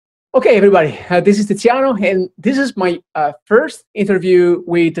Okay, everybody, this is Tiziano, and this is my first interview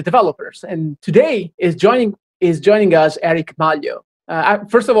with the developers. And today is joining us Eric Maglio.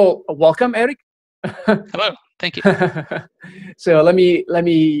 First of all, welcome, Eric. Hello, thank you. So let me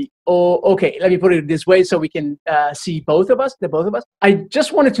put it this way so we can see the both of us. I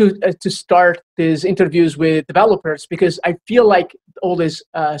just wanted to start these interviews with developers because I feel like all this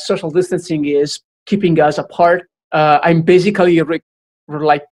social distancing is keeping us apart. I'm basically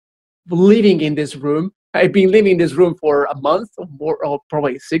like living in this room. I've been living in this room for a month or more, or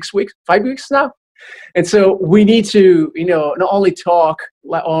probably 6 weeks, 5 weeks now. And so we need to, not only talk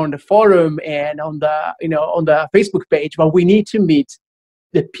on the forum and on the Facebook page, but we need to meet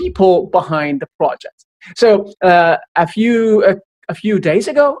the people behind the project. So a few days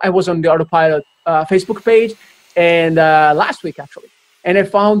ago, I was on the ardupilot Facebook page, and last week actually, and I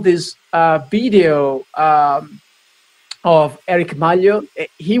found this video of Eric Maglio.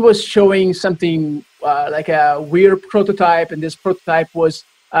 He was showing something like a weird prototype, and this prototype was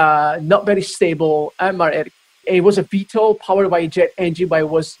not very stable. It was a VTOL powered by a jet engine, but it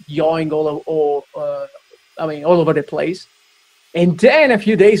was yawing all over the place. And then a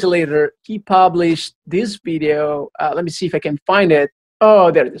few days later, he published this video. Let me see if I can find it.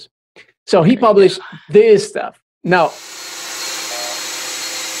 Oh, there it is. So he published this stuff. Now,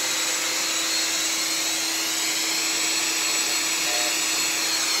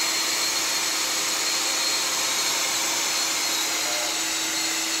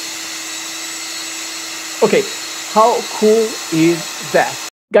 okay, how cool is that?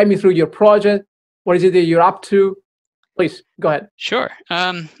 Guide me through your project. What is it that you're up to? Please, go ahead. Sure.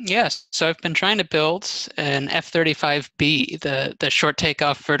 Yes, so I've been trying to build an F-35B, the short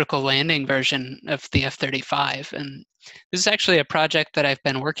takeoff vertical landing version of the F-35. And this is actually a project that I've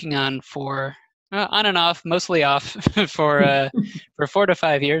been working on for, on and off, mostly off, for 4 to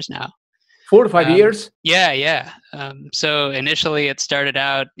 5 years now. 4 to 5 years? Yeah. So initially it started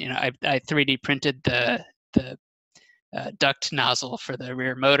out, I 3D printed the duct nozzle for the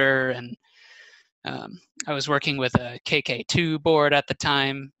rear motor, and I was working with a KK2 board at the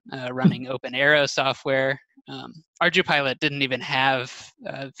time, running OpenAero software. ardupilot didn't even have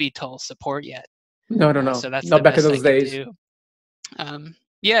VTOL support yet. No. So that's not the back in best those I could days. do.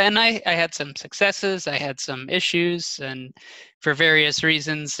 Yeah, and I had some successes. I had some issues, and for various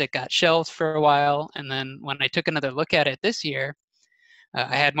reasons, it got shelved for a while. And then when I took another look at it this year,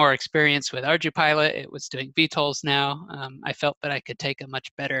 I had more experience with ardupilot. It was doing VTOLs now. I felt that I could take a much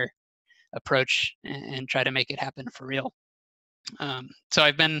better approach and try to make it happen for real. So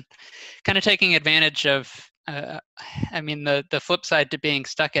I've been kind of taking advantage of, the flip side to being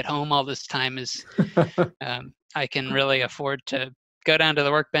stuck at home all this time is I can really afford to go down to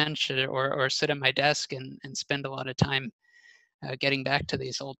the workbench or sit at my desk and spend a lot of time getting back to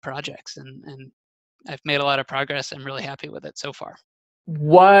these old projects. And I've made a lot of progress. I'm really happy with it so far.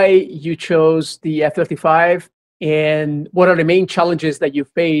 Why you chose the F-35, and what are the main challenges that you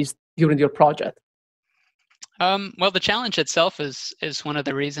faced during your project? Well, the challenge itself is one of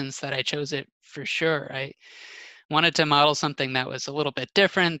the reasons that I chose it for sure. I wanted to model something that was a little bit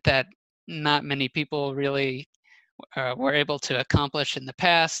different, that not many people really were able to accomplish in the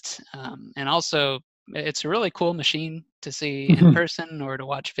past. And also, it's a really cool machine to see in person or to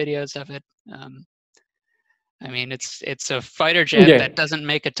watch videos of it. It's a fighter jet that doesn't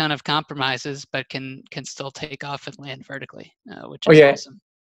make a ton of compromises, but can still take off and land vertically, which is awesome.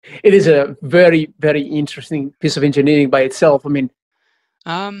 It is a very, very interesting piece of engineering by itself. I'm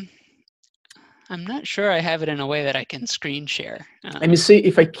not sure I have it in a way that I can screen share. Let me see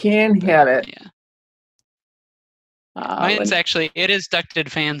if I can have it. Yeah. It is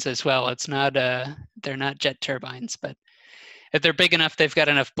ducted fans as well. It's not, they're not jet turbines, but if they're big enough, they've got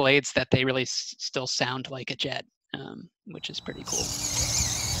enough blades that they really still sound like a jet, which is pretty cool.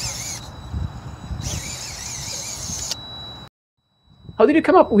 How did you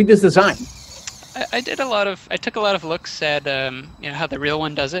come up with this design? I took a lot of looks at how the real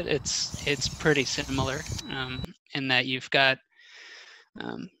one does it. It's pretty similar in that you've got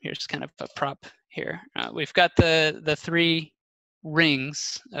here's kind of a prop here. We've got the 3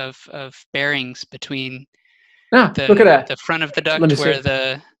 rings of bearings between look at that. The front of the duct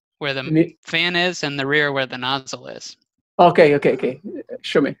where the fan is, and the rear where the nozzle is. Okay.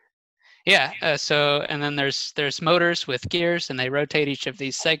 Show me. Yeah, and then there's motors with gears, and they rotate each of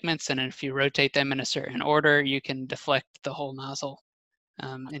these segments, and if you rotate them in a certain order, you can deflect the whole nozzle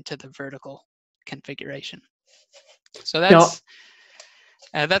into the vertical configuration. So that's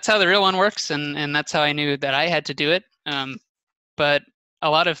how the real one works, and that's how I knew that I had to do it. But a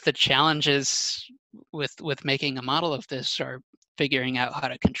lot of the challenges with making a model of this are figuring out how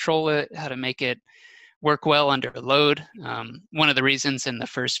to control it, how to make it work well under load. One of the reasons in the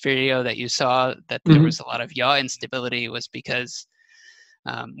first video that you saw that there was a lot of yaw instability was because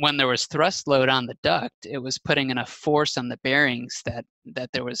when there was thrust load on the duct, it was putting enough force on the bearings that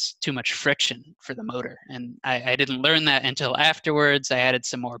there was too much friction for the motor. And I didn't learn that until afterwards. I added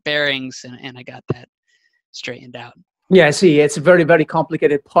some more bearings and I got that straightened out. Yeah, I see. It's a very, very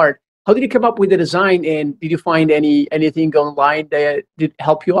complicated part. How did you come up with the design, and did you find anything online that did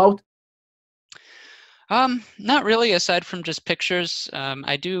help you out? Not really, aside from just pictures.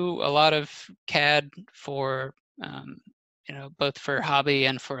 I do a lot of CAD for, both for hobby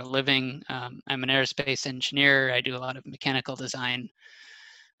and for a living. I'm an aerospace engineer. I do a lot of mechanical design.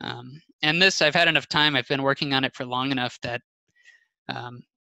 And this, I've had enough time. I've been working on it for long enough that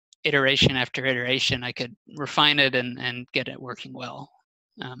iteration after iteration, I could refine it and get it working well.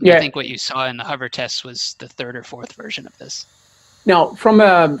 I think what you saw in the hover test was the 3rd or 4th version of this. Now, from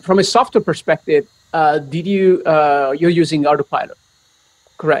a software perspective, you're using ardupilot,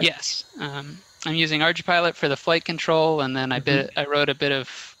 correct? Yes, I'm using ardupilot for the flight control, and then I wrote a bit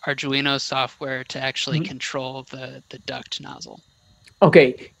of Arduino software to actually control the duct nozzle.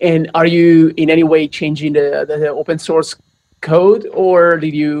 Okay, and are you in any way changing the open source code, or do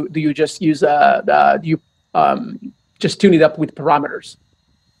you just use just tune it up with parameters?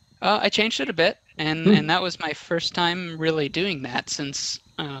 I changed it a bit, and that was my first time really doing that, since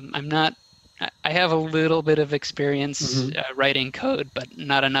I have a little bit of experience writing code, but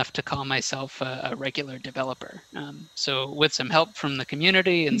not enough to call myself a regular developer. So with some help from the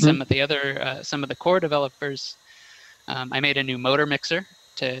community and some of the core developers, I made a new motor mixer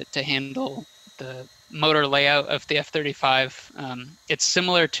to handle the motor layout of the F-35. It's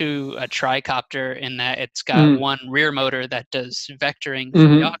similar to a tricopter in that it's got one rear motor that does vectoring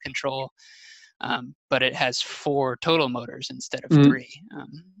for yaw control, but it has 4 total motors instead of 3.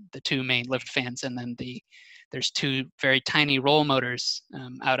 The 2 main lift fans, and then there's 2 very tiny roll motors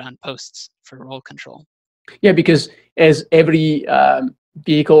out on posts for roll control. Yeah, because as every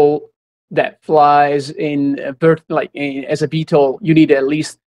vehicle that flies in as a VTOL, you need at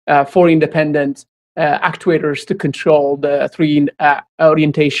least 4 independent actuators to control the 3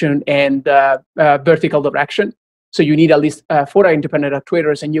 orientation and vertical direction. So you need at least 4 independent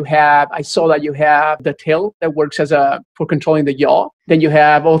actuators, and I saw that you have the tail that works for controlling the yaw. Then you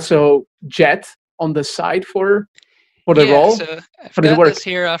have also jet on the side for the roll. So I've got this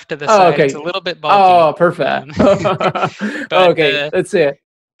here off to the side. Okay. It's a little bit bulky. Oh, perfect. Okay, that's it.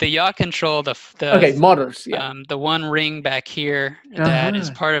 The yaw control, motors. Yeah. The one ring back here that is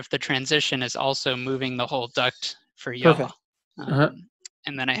part of the transition is also moving the whole duct for yaw.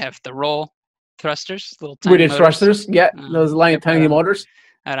 And then I have the roll thrusters, little tiny motors. Thrusters, yeah, those tiny motors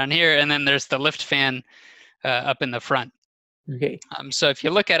out on here, and then there's the lift fan up in the front. Okay. So if you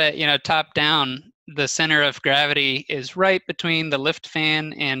look at it, top down, the center of gravity is right between the lift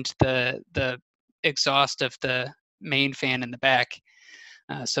fan and the exhaust of the main fan in the back.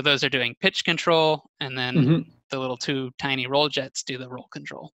 So those are doing pitch control, and then the little 2 tiny roll jets do the roll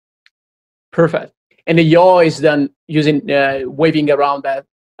control. Perfect. And the yaw is done using waving around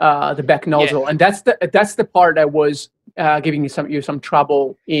the back nozzle, and that's the part that was giving you some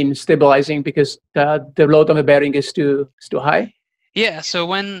trouble in stabilizing, because the load on the bearing is too high. Yeah. So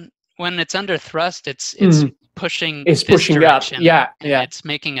when it's under thrust, it's pushing direction, up. Yeah. It's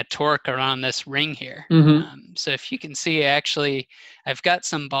making a torque around this ring here. So if you can see, actually, I've got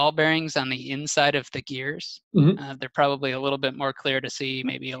some ball bearings on the inside of the gears. They're probably a little bit more clear to see,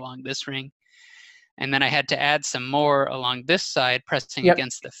 maybe along this ring. And then I had to add some more along this side, pressing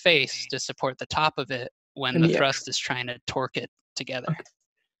against the face to support the top of it when the thrust is trying to torque it together.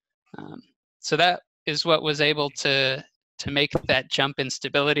 So that is what was able to make that jump in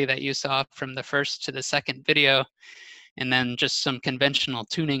stability that you saw from the first to the second video. And then just some conventional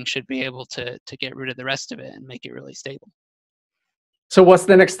tuning should be able to get rid of the rest of it and make it really stable. So what's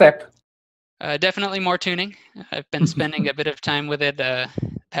the next step? Definitely more tuning. I've been spending a bit of time with it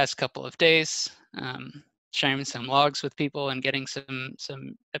past couple of days, sharing some logs with people and getting some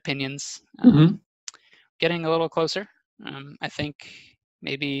opinions. Getting a little closer. I think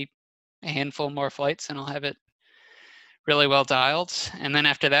maybe a handful more flights and I'll have it really well dialed. And then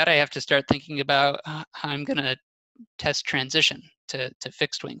after that, I have to start thinking about how I'm going to test transition to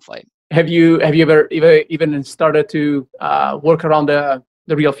fixed wing flight. Have you ever even started to work around the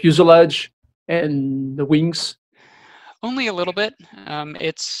real fuselage and the wings? Only a little bit.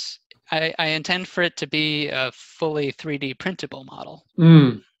 I intend for it to be a fully 3D printable model,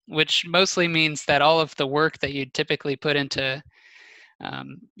 which mostly means that all of the work that you'd typically put into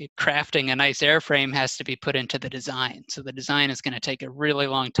crafting a nice airframe has to be put into the design. So the design is going to take a really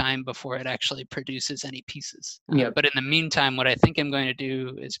long time before it actually produces any pieces. But in the meantime, what I think I'm going to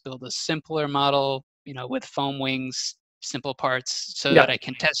do is build a simpler model, with foam wings, simple parts, so that I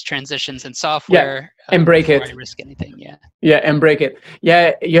can test transitions in software and break it. Before I risk anything. And break it.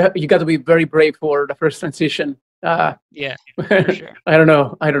 You got to be very brave for the first transition. For sure. I don't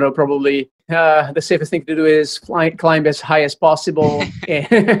know. Probably the safest thing to do is climb as high as possible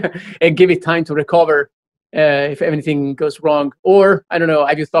and give it time to recover if anything goes wrong. Or I don't know.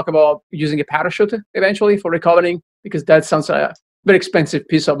 Have you thought about using a parachute eventually for recovering? Because that sounds a very expensive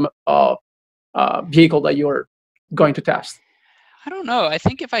piece of vehicle that you're going to test. I don't know. I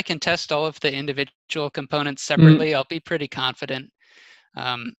think if I can test all of the individual components separately, I'll be pretty confident.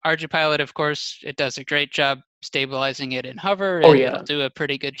 ardupilot, of course, it does a great job stabilizing it in hover. It'll do a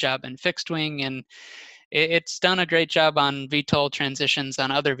pretty good job in fixed wing, and it's done a great job on VTOL transitions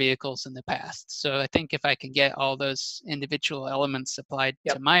on other vehicles in the past. So I think if I can get all those individual elements applied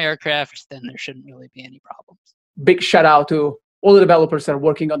to my aircraft, then there shouldn't really be any problems. Big shout out to all the developers that are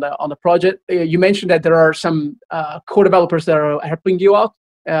working on the project. You mentioned that there are some co-developers that are helping you out.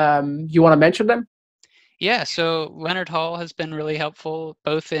 You want to mention them? Yeah, so Leonard Hall has been really helpful,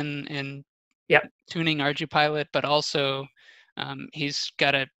 both in tuning ardupilot, but also he's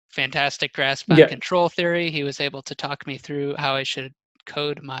got a fantastic grasp on control theory. He was able to talk me through how I should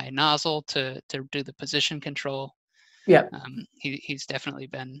code my nozzle to do the position control. He's definitely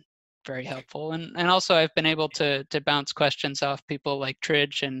been very helpful, and also I've been able to bounce questions off people like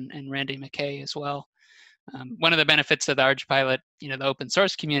Tridge and Randy McKay as well. One of the benefits of the ardupilot, the open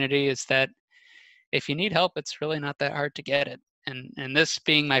source community, is that if you need help, it's really not that hard to get it. And this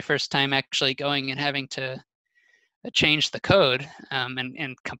being my first time actually going and having to change the code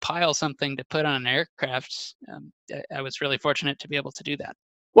and compile something to put on an aircraft, I was really fortunate to be able to do that.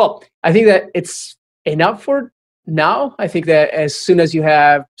 Well, I think that it's enough for now. I think that as soon as you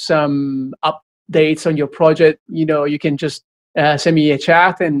have some updates on your project, you can just send me a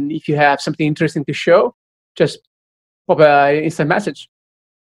chat, and if you have something interesting to show, just pop an instant message.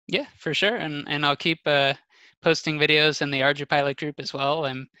 Yeah, for sure. And I'll keep posting videos in the ardupilot group as well.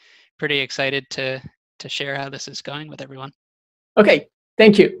 I'm pretty excited to share how this is going with everyone. Okay,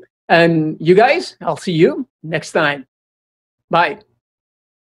 thank you. And you guys, I'll see you next time. Bye.